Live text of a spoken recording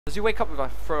Does he wake up if I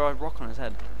throw a rock on his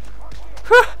head?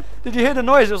 Did you hear the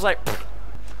noise? It was like...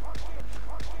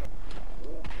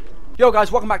 Yo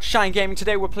guys, welcome back to ShayanGaming.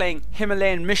 Today we're playing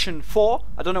Himalayan Mission 4.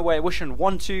 I don't know where Mission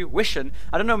 1, 2,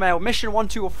 I don't know where Mission 1,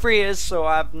 2 or 3 is, so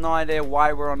I have no idea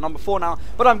why we're on number 4 now.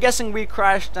 But I'm guessing we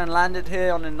crashed and landed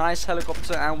here on a nice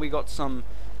helicopter and we got some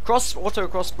auto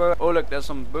crossbow. Oh look, there's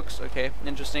some books. Okay,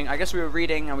 interesting. I guess we were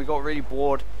reading and we got really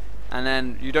bored. And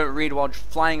then you don't read while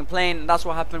flying a plane, and that's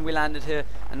what happened. We landed here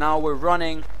and now we're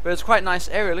running. But it's quite a nice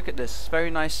area. Look at this.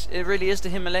 Very nice. It really is the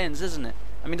Himalayas, isn't it?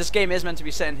 I mean, this game is meant to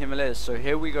be set in Himalayas, so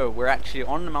here we go. We're actually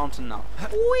on the mountain now.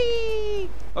 Whee!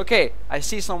 Okay, I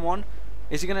see someone.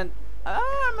 Is he gonna...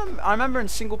 I remember in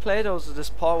single player there was this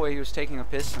part where he was taking a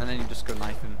piss and then you just go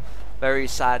knife him. Very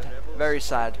sad,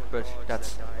 but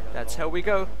that's how we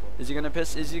go. Is he gonna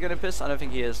piss? Is he gonna piss? I don't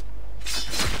think he is.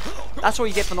 That's what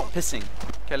you get for not pissing.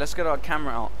 Okay, let's get our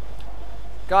camera out.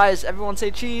 Guys, everyone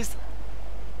say cheese.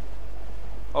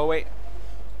 Oh wait.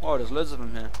 Oh, there's loads of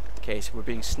them here. Okay, so we're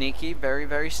being sneaky,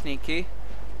 very sneaky.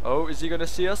 Oh, is he gonna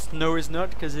see us? No, he's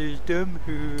not, because he's dumb.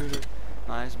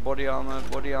 Nice, body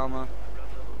armor.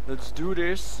 Let's do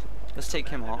this. Let's take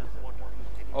him out.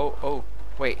 Oh,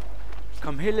 wait.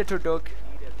 Come here, little dog.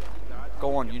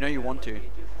 Go on, you know you want to.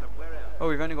 Oh,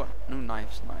 we've only got no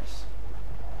knives, nice.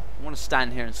 I want to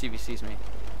stand here and see if he sees me.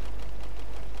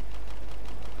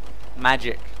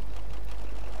 Magic.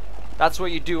 That's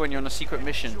what you do when you're on a secret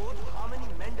mission.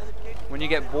 When you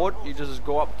get bored, you just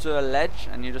go up to a ledge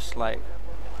and you just like...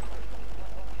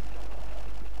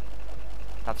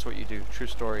 That's what you do. True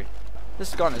story.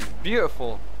 This gun is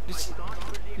beautiful. You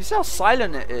see how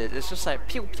silent it is? It's just like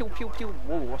pew pew pew pew.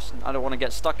 Whoa, I don't want to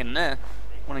get stuck in there.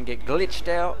 I want to get glitched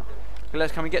out.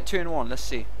 Can we get 2 in 1? Let's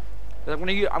see. I'm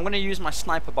gonna use my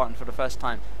sniper button for the first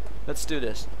time. Let's do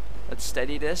this. Let's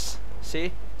steady this.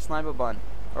 See? Sniper button.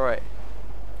 Alright.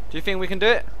 Do you think we can do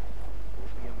it?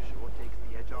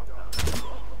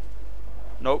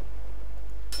 Nope.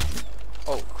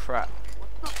 Oh crap.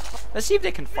 Let's see if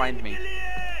they can find me.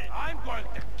 I'm going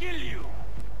to kill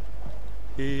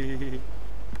you.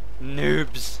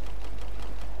 Noobs.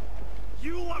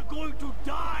 You are going to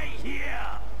die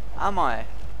here. Am I?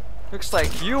 Looks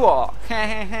like you are.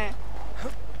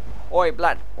 Oi,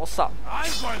 Blad, what's up? I'm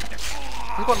going to...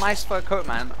 You've got a nice fur coat,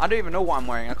 man. I don't even know what I'm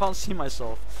wearing. I can't see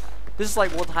myself. This is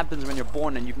like what happens when you're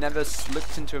born and you've never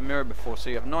looked into a mirror before, so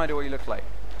you have no idea what you look like.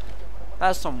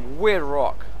 That's some weird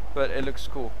rock, but it looks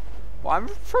cool. Well, I'm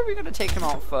probably going to take him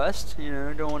out first. You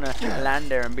know, don't want to land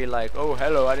there and be like, oh,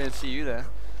 hello, I didn't see you there.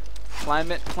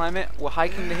 Climb it. We're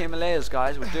hiking the Himalayas,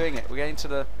 guys. We're doing it. We're getting to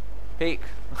the peak.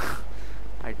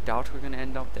 I doubt we're going to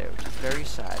end up there, which is very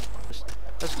sad.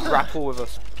 Let's grapple with a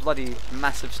bloody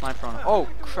massive sniper on. Oh,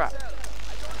 crap.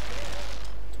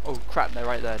 Oh, crap, they're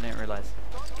right there. I didn't realize.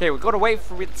 Okay, we've got to wait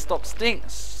for it to stop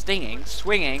swinging.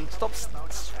 Stop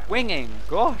swinging.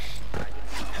 Gosh.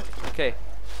 Okay.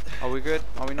 Are we good?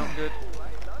 Are we not good?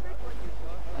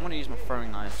 I'm going to use my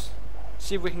throwing knives.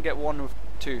 See if we can get 1 with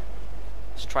 2.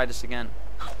 Let's try this again.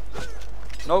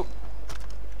 Nope.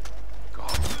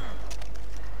 God.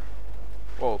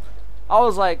 Whoa. I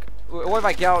was like, what if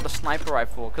I get out the sniper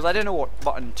rifle? Because I didn't know what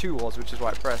button 2 was, which is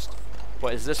why I pressed.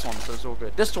 But it's this one, so it's all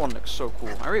good. This one looks so cool.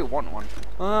 I really want one.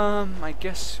 I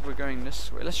guess we're going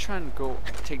this way. Let's try and go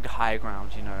take the high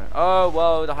ground, you know. Oh,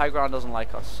 well, the high ground doesn't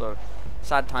like us, so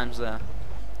sad times there.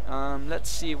 Let's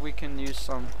see if we can use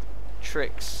some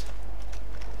tricks.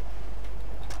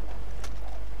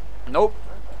 Nope.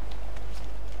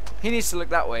 He needs to look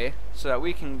that way so that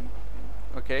we can...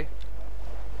 Okay.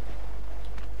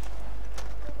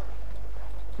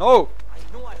 No!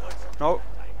 No.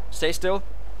 Stay still.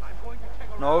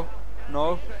 No.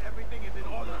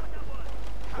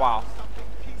 Wow.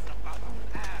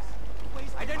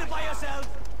 Identify yourself.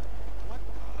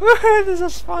 This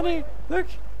is funny. Look.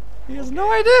 He has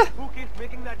no idea. Who keeps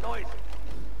making that noise?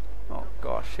 Oh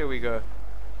gosh, here we go.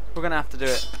 We're gonna have to do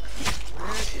it.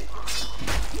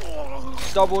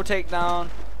 Double takedown.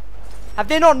 Have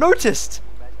they not noticed?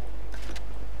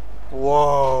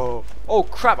 Whoa. Oh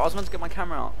crap, I was meant to get my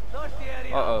camera out.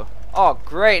 Uh-oh. Oh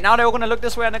great, now they're all gonna look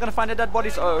this way and they're gonna find the dead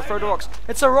bodies. Uh oh, throw the rocks.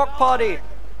 It's a rock party.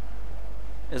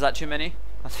 Is that too many?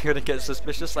 I think I'm gonna get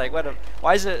suspicious. Like,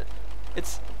 why is it?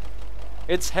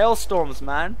 It's hailstorms,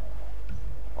 man.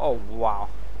 Oh wow.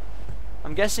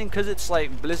 I'm guessing because it's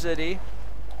like blizzardy.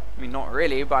 I mean, not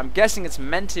really, but I'm guessing it's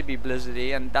meant to be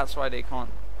blizzardy, and that's why they can't.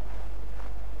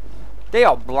 They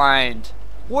are blind.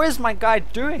 What is my guy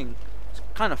doing? It's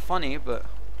kind of funny, but.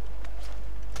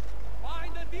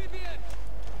 Find the deviant.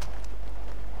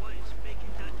 What is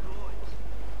making that noise?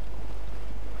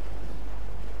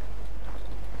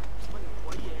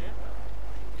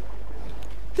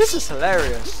 This is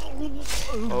hilarious.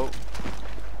 Oh.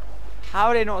 How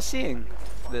are they not seeing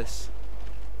this?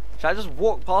 Should I just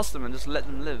walk past them and just let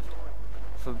them live?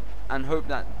 And hope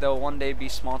that they'll one day be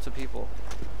smarter people.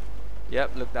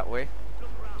 Yep, look that way.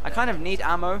 I kind of need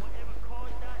ammo.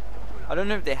 I don't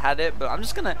know if they had it, but I'm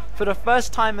just gonna, for the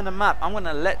first time in the map, I'm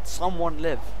gonna let someone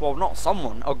live. Well, not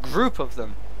someone, a group of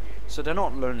them. So they're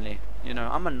not lonely. You know,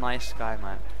 I'm a nice guy,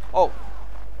 man. Oh.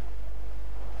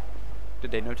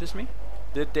 Did they notice me?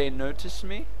 Did they notice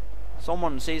me?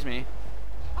 Someone sees me.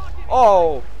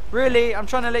 Oh, really? I'm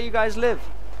trying to let you guys live.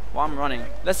 Well, I'm running.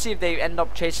 Let's see if they end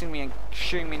up chasing me and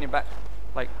shooting me in the back,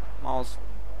 like miles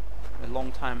a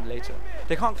long time later.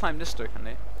 They can't climb this though, can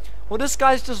they? Well, this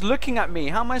guy's just looking at me.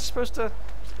 How am I supposed to?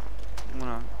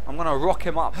 I'm gonna rock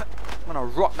him up. I'm gonna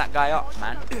rock that guy up,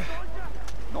 man.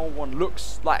 No one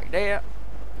looks like that.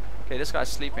 Okay, this guy's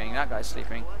sleeping. That guy's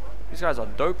sleeping. These guys are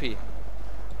dopey.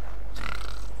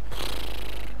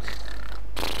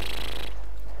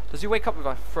 Does he wake up if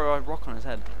I throw a rock on his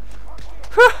head?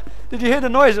 Did you hear the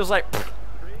noise? It was like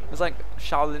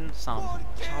Shaolin sound.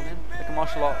 Shaolin? Like a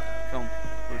martial art film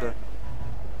with the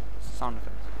sound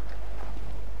effects.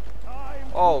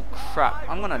 Oh crap,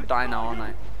 I'm gonna die now,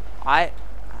 aren't I?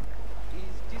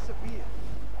 He's disappeared.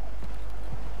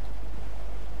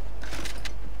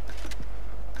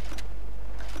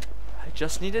 I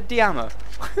just needed the ammo.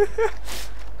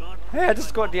 Hey, I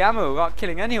just got the ammo without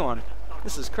killing anyone.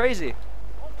 This is crazy.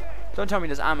 Don't tell me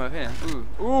there's ammo here. Ooh.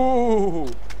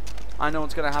 Ooh. I know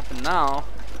what's gonna happen now.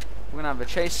 We're gonna have a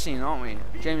chase scene, aren't we?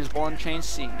 James Bond chase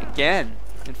scene. Again.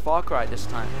 In Far Cry this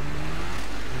time.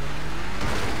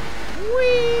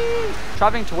 Whee!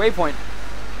 Traveling to waypoint.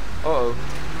 Uh-oh.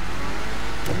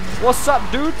 What's up,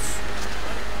 dudes?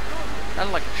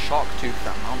 That's like a shark tooth,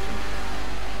 that mountain.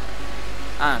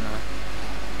 I don't know.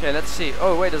 Okay, let's see.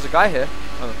 Oh, wait, there's a guy here.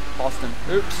 Oh, past him.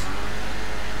 Oops.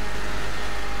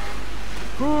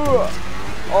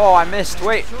 Oh, I missed.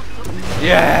 Wait.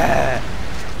 Yeah.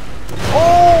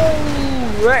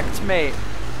 Oh, wrecked mate.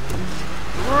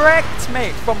 Wrecked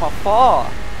mate from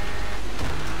afar.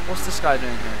 What's this guy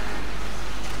doing here?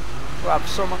 Oh, I have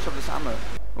so much of this ammo.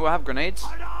 Oh, I have grenades.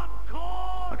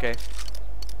 Okay.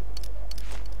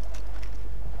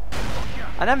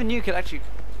 I never knew you could actually.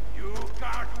 You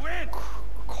can't win.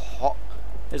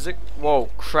 Is it? Whoa,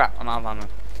 crap! I'm out of ammo.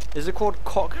 Is it called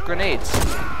cock grenades?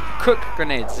 Cook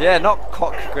grenades. Yeah, not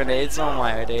cock grenades. Oh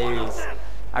my days.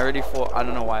 I really thought. I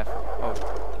don't know why. Oh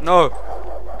no,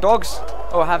 dogs.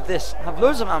 Oh, I have this. I have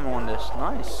loads of ammo on this.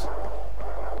 Nice.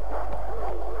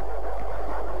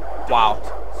 Wow.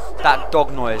 That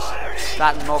dog noise.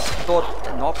 That dog.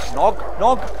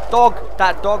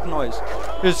 That dog noise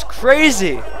is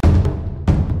crazy.